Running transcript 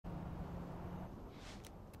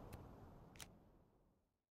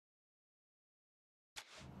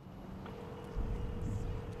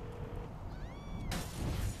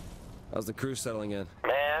How's the crew settling in?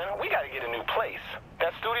 Man, we gotta get a new place.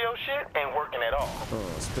 That studio shit ain't working at all.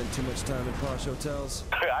 Oh, spend too much time in posh hotels?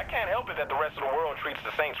 I can't help it that the rest of the world treats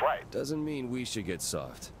the Saints right. Doesn't mean we should get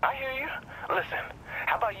soft. I hear you. Listen,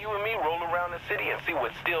 how about you and me roll around the city and see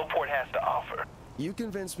what Steelport has to offer? You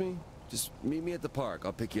convince me. Just meet me at the park.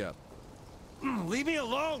 I'll pick you up. Leave me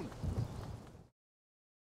alone!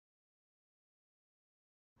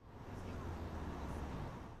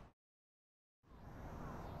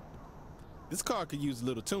 This car could use a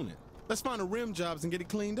little tuning. Let's find the rim jobs and get it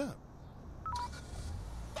cleaned up.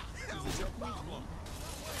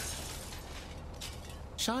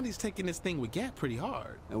 Shondi's taking this thing with Gap pretty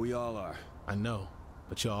hard. And we all are. I know,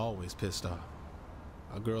 but you're always pissed off.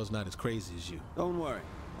 Our girl's not as crazy as you. Don't worry.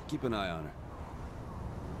 I'll keep an eye on her.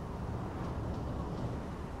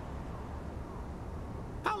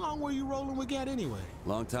 How long were you rolling with Gat anyway?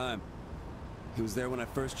 Long time. He was there when I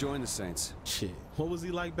first joined the Saints. Shit, what was he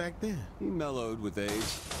like back then? He mellowed with age.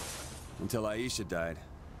 Until Aisha died.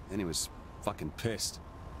 Then he was fucking pissed.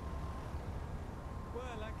 Well,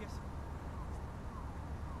 I guess...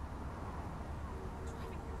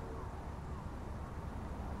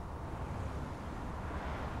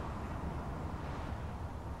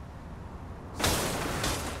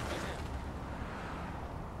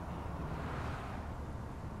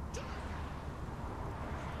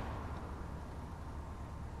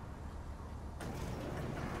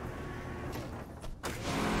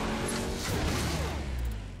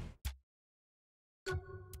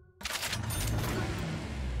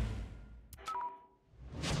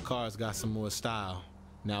 Car's got some more style.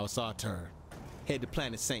 Now it's our turn. Head to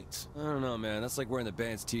Planet Saints. I don't know, man. That's like wearing the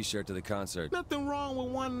band's t-shirt to the concert. Nothing wrong with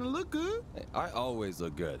wanting to look good. Hey, I always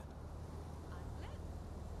look good.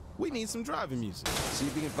 We need some driving music. See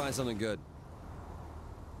if you can find something good.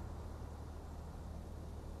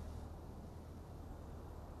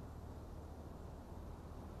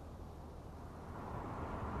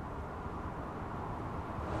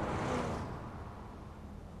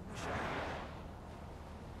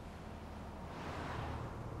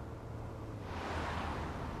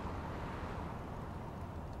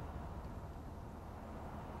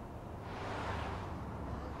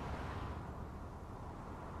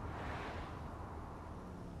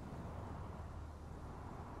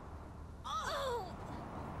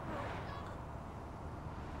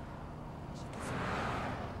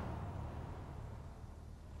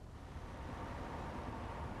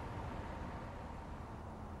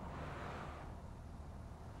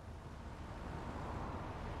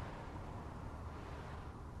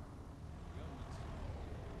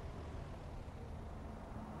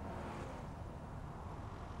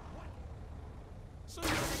 So you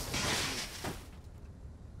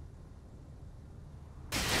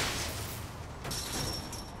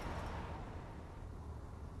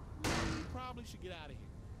probably should get out of here.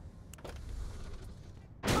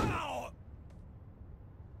 Ow!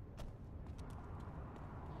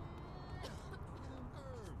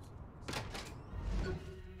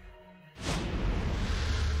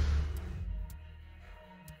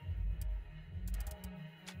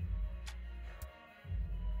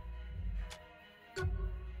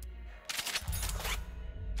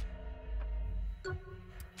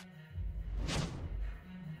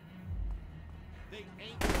 They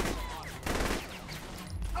ain't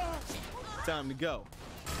time to go.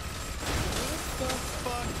 What the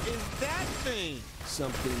fuck is that thing?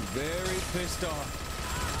 Something very pissed off.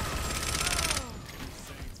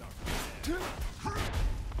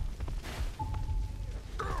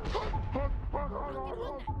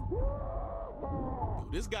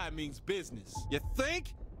 This guy means business. You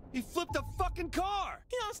think? He flipped a fucking car!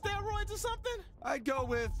 He on steroids or something? I'd go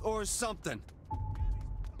with, or something.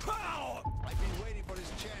 Pow! I've been waiting for this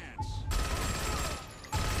chance.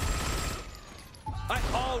 I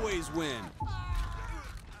always win.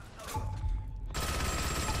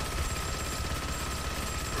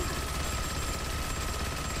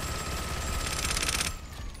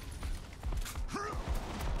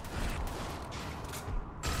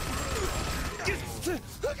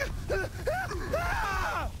 Just like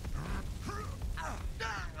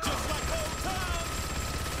old times.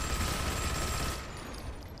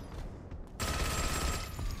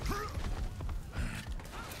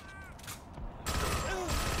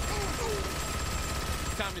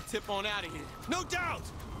 Time to tip on out of here. No doubt!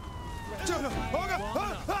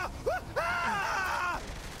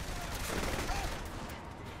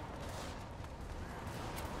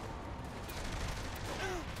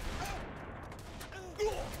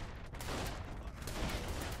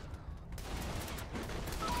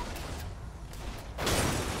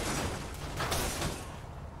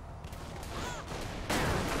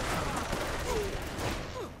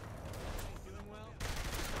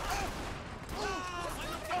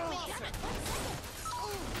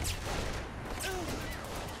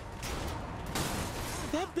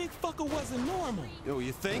 fucker wasn't normal. Yo,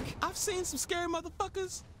 you think? I've seen some scary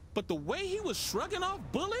motherfuckers, but the way he was shrugging off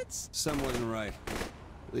bullets? Some wasn't right.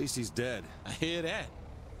 At least he's dead. I hear that.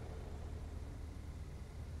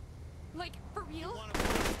 Like, for real?